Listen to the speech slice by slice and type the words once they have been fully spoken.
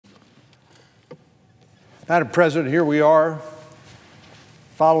Madam President, here we are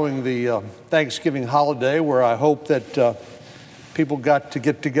following the Thanksgiving holiday, where I hope that people got to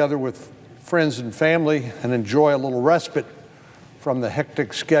get together with friends and family and enjoy a little respite from the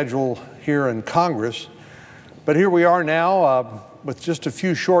hectic schedule here in Congress. But here we are now with just a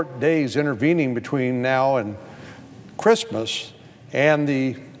few short days intervening between now and Christmas, and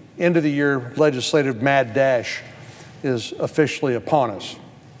the end of the year legislative mad dash is officially upon us.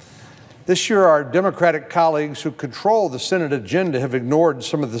 This year, our Democratic colleagues who control the Senate agenda have ignored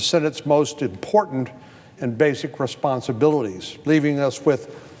some of the Senate's most important and basic responsibilities, leaving us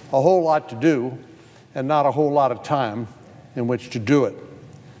with a whole lot to do and not a whole lot of time in which to do it.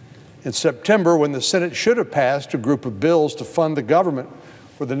 In September, when the Senate should have passed a group of bills to fund the government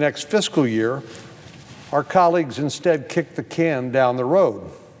for the next fiscal year, our colleagues instead kicked the can down the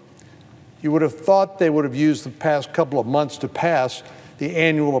road. You would have thought they would have used the past couple of months to pass the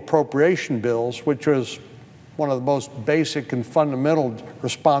annual appropriation bills, which was one of the most basic and fundamental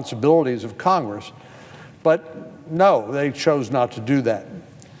responsibilities of Congress. But no, they chose not to do that.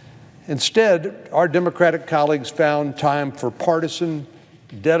 Instead, our Democratic colleagues found time for partisan,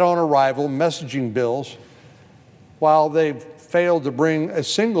 dead-on-arrival messaging bills, while they failed to bring a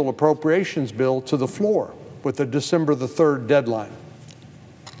single appropriations bill to the floor with a December the 3rd deadline.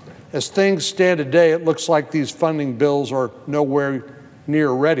 As things stand today, it looks like these funding bills are nowhere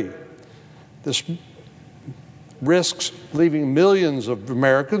near ready. This risks leaving millions of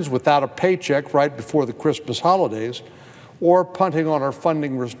Americans without a paycheck right before the Christmas holidays, or punting on our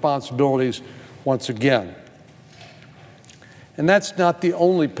funding responsibilities once again. And that's not the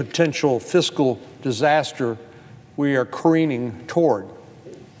only potential fiscal disaster we are careening toward.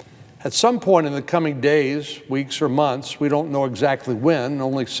 At some point in the coming days, weeks, or months, we don't know exactly when,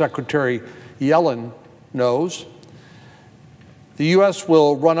 only Secretary Yellen knows, the U.S.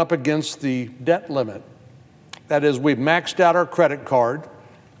 will run up against the debt limit. That is, we've maxed out our credit card,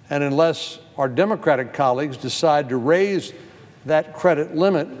 and unless our Democratic colleagues decide to raise that credit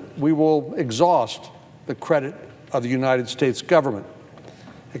limit, we will exhaust the credit of the United States government.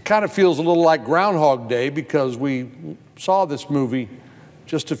 It kind of feels a little like Groundhog Day, because we saw this movie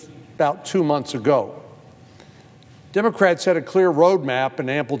just about 2 months ago. Democrats had a clear roadmap and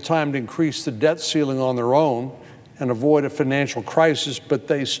ample time to increase the debt ceiling on their own and avoid a financial crisis, but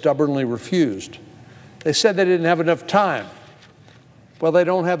they stubbornly refused. They said they didn't have enough time. Well, they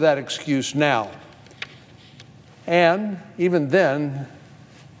don't have that excuse now. And even then,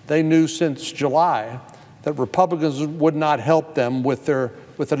 they knew since July that Republicans would not help them with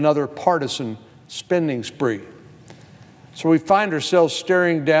another partisan spending spree. So we find ourselves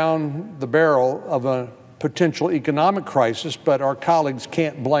staring down the barrel of a potential economic crisis, but our colleagues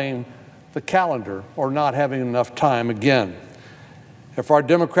can't blame the calendar or not having enough time again. If our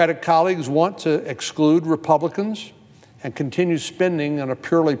Democratic colleagues want to exclude Republicans and continue spending on a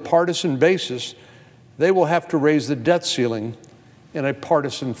purely partisan basis, they will have to raise the debt ceiling in a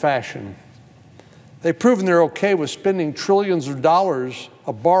partisan fashion. They've proven they're okay with spending trillions of dollars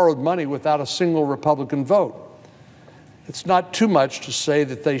of borrowed money without a single Republican vote. It's not too much to say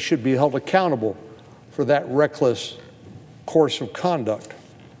that they should be held accountable for that reckless course of conduct.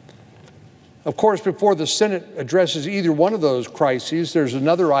 Of course, before the Senate addresses either one of those crises, there's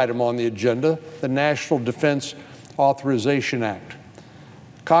another item on the agenda, the National Defense Authorization Act.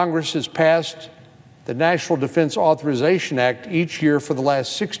 Congress has passed the National Defense Authorization Act each year for the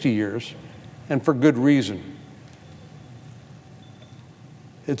last 60 years, and for good reason.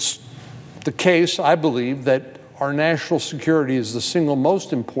 It's the case, I believe, that our national security is the single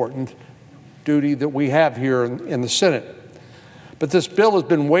most important duty that we have here in the Senate. But this bill has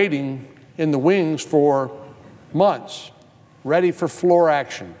been waiting in the wings for months, ready for floor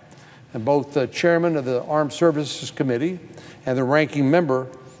action. And both the chairman of the Armed Services Committee and the ranking member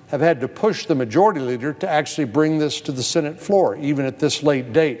have had to push the majority leader to actually bring this to the Senate floor, even at this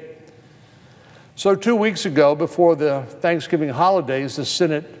late date. So 2 weeks ago, before the Thanksgiving holidays, the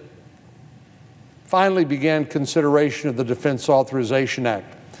Senate finally began consideration of the Defense Authorization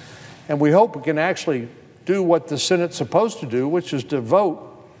Act. And we hope we can actually do what the Senate's supposed to do, which is to vote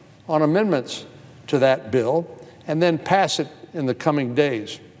on amendments to that bill and then pass it in the coming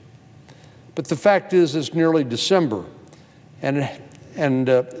days. But the fact is, it's nearly December, and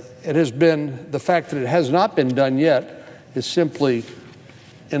it has been, the fact that it has not been done yet is simply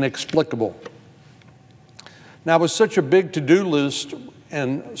inexplicable. Now, with such a big to-do list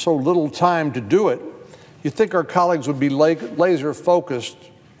and so little time to do it, you'd think our colleagues would be laser focused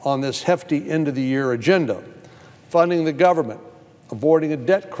on this hefty end-of-the-year agenda: funding the government, avoiding a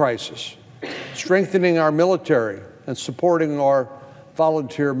debt crisis, strengthening our military, and supporting our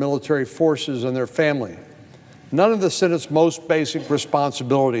volunteer military forces and their family, None of the Senate's most basic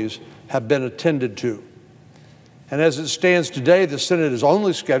responsibilities have been attended to. And as it stands today, the Senate is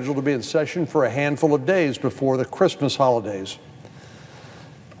only scheduled to be in session for a handful of days before the Christmas holidays.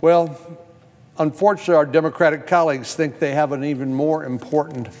 Well, unfortunately, our Democratic colleagues think they have an even more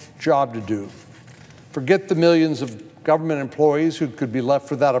important job to do. Forget the millions of government employees who could be left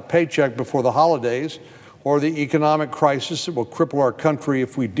without a paycheck before the holidays, or the economic crisis that will cripple our country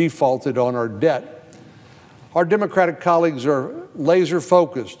if we defaulted on our debt. Our Democratic colleagues are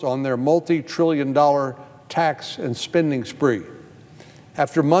laser-focused on their multi-trillion-dollar tax and spending spree.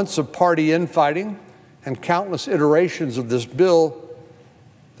 After months of party infighting and countless iterations of this bill,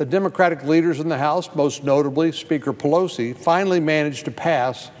 the Democratic leaders in the House, most notably Speaker Pelosi, finally managed to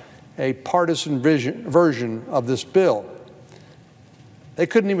pass a partisan version of this bill. They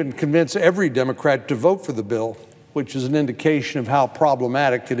couldn't even convince every Democrat to vote for the bill, which is an indication of how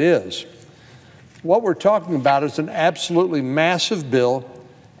problematic it is. What we're talking about is an absolutely massive bill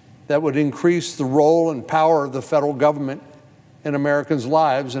that would increase the role and power of the federal government in Americans'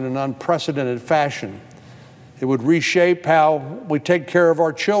 lives in an unprecedented fashion. It would reshape how we take care of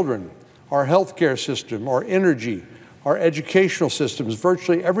our children, our health care system, our energy, our educational systems.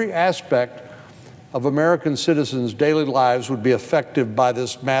 Virtually every aspect of American citizens' daily lives would be affected by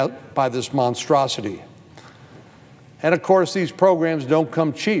this monstrosity. And of course, these programs don't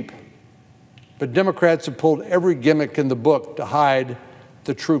come cheap. But Democrats have pulled every gimmick in the book to hide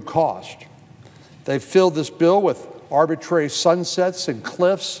the true cost. They've filled this bill with arbitrary sunsets and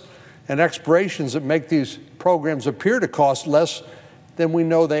cliffs and expirations that make these programs appear to cost less than we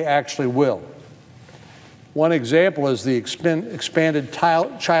know they actually will. One example is the expanded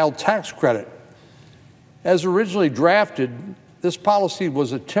child tax credit. As originally drafted, this policy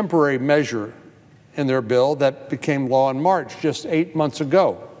was a temporary measure in their bill that became law in March, just 8 months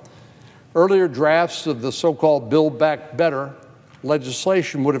ago. Earlier drafts of the so-called Build Back Better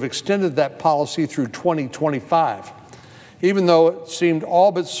legislation would have extended that policy through 2025, even though it seemed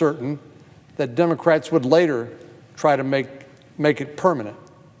all but certain that Democrats would later try to make it permanent.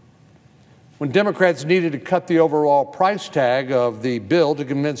 When Democrats needed to cut the overall price tag of the bill to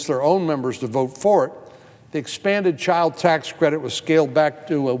convince their own members to vote for it, the expanded child tax credit was scaled back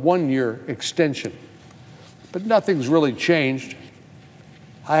to a one-year extension. But nothing's really changed.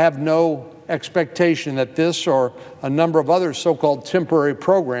 I have no expectation that this or a number of other so-called temporary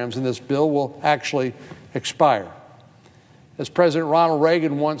programs in this bill will actually expire. As President Ronald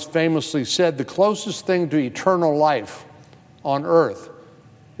Reagan once famously said, the closest thing to eternal life on earth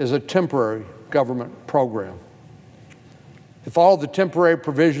is a temporary government program. If all the temporary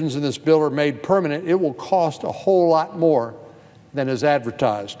provisions in this bill are made permanent, it will cost a whole lot more than is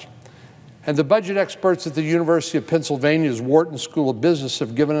advertised. And the budget experts at the University of Pennsylvania's Wharton School of Business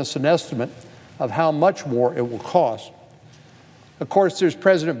have given us an estimate of how much more it will cost. Of course, there's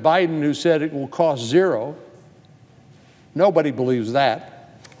President Biden, who said it will cost zero. Nobody believes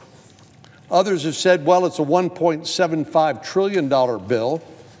that. Others have said, well, it's a $1.75 trillion bill.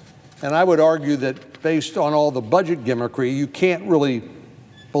 And I would argue that based on all the budget gimmickry, you can't really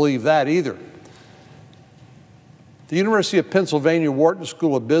believe that either. The University of Pennsylvania Wharton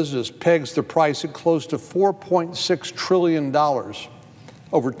School of Business pegs the price at close to $4.6 trillion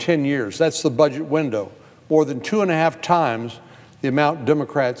over 10 years. That's the budget window, more than 2.5 times the amount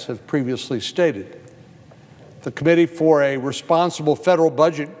Democrats have previously stated. The Committee for a Responsible Federal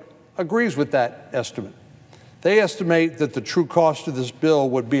Budget agrees with that estimate. They estimate that the true cost of this bill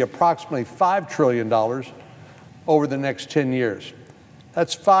would be approximately $5 trillion over the next 10 years.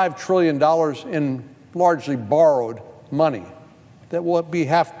 That's $5 trillion in largely borrowed money that will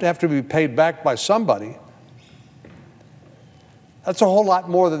have to be paid back by somebody. That's a whole lot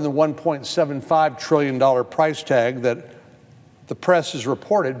more than the $1.75 trillion price tag that the press has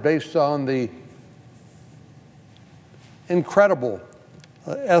reported based on the incredible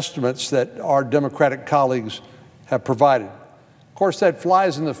estimates that our Democratic colleagues have provided. Of course, that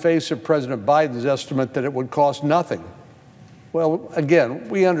flies in the face of President Biden's estimate that it would cost nothing. Well, again,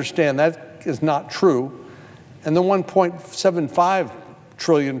 we understand that is not true, and the $1.75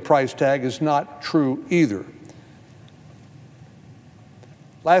 trillion price tag is not true either.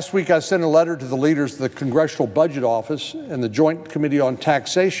 Last week, I sent a letter to the leaders of the Congressional Budget Office and the Joint Committee on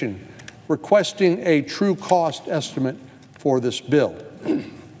Taxation requesting a true cost estimate for this bill. The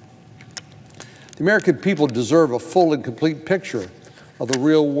American people deserve a full and complete picture of the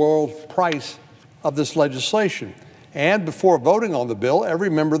real-world price of this legislation. And before voting on the bill, every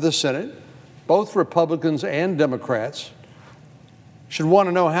member of the Senate, both Republicans and Democrats, should want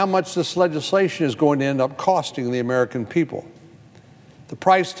to know how much this legislation is going to end up costing the American people. The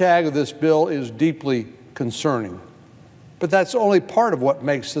price tag of this bill is deeply concerning. But that's only part of what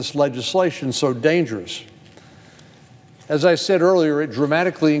makes this legislation so dangerous. As I said earlier, it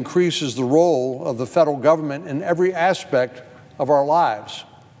dramatically increases the role of the federal government in every aspect of our lives.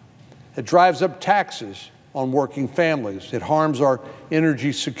 It drives up taxes on working families. It harms our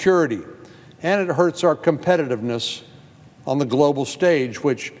energy security, and it hurts our competitiveness on the global stage,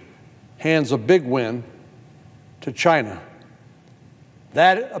 which hands a big win to China.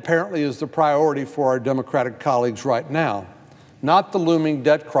 That apparently is the priority for our Democratic colleagues right now, not the looming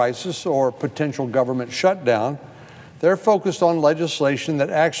debt crisis or potential government shutdown. They're focused on legislation that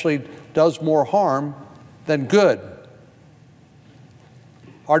actually does more harm than good.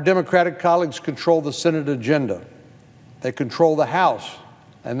 Our Democratic colleagues control the Senate agenda. They control the House,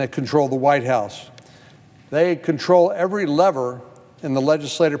 and they control the White House. They control every lever in the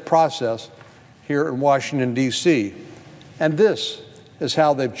legislative process here in Washington, D.C. And this is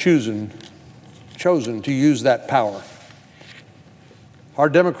how they've chosen to use that power. Our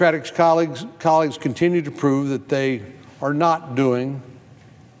Democratic colleagues continue to prove that they are not doing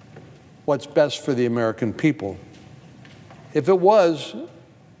what's best for the American people. If it was,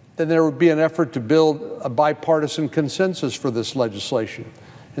 then there would be an effort to build a bipartisan consensus for this legislation.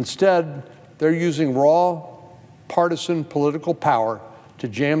 Instead, they're using raw, partisan political power to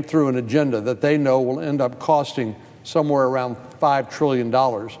jam through an agenda that they know will end up costing somewhere around $5 trillion,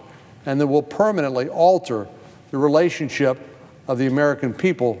 and that will permanently alter the relationship of the American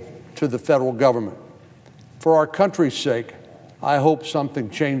people to the federal government. For our country's sake, I hope something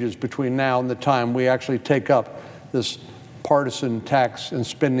changes between now and the time we actually take up this partisan tax and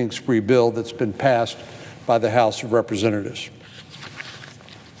spending spree bill that's been passed by the House of Representatives.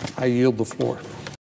 I yield the floor.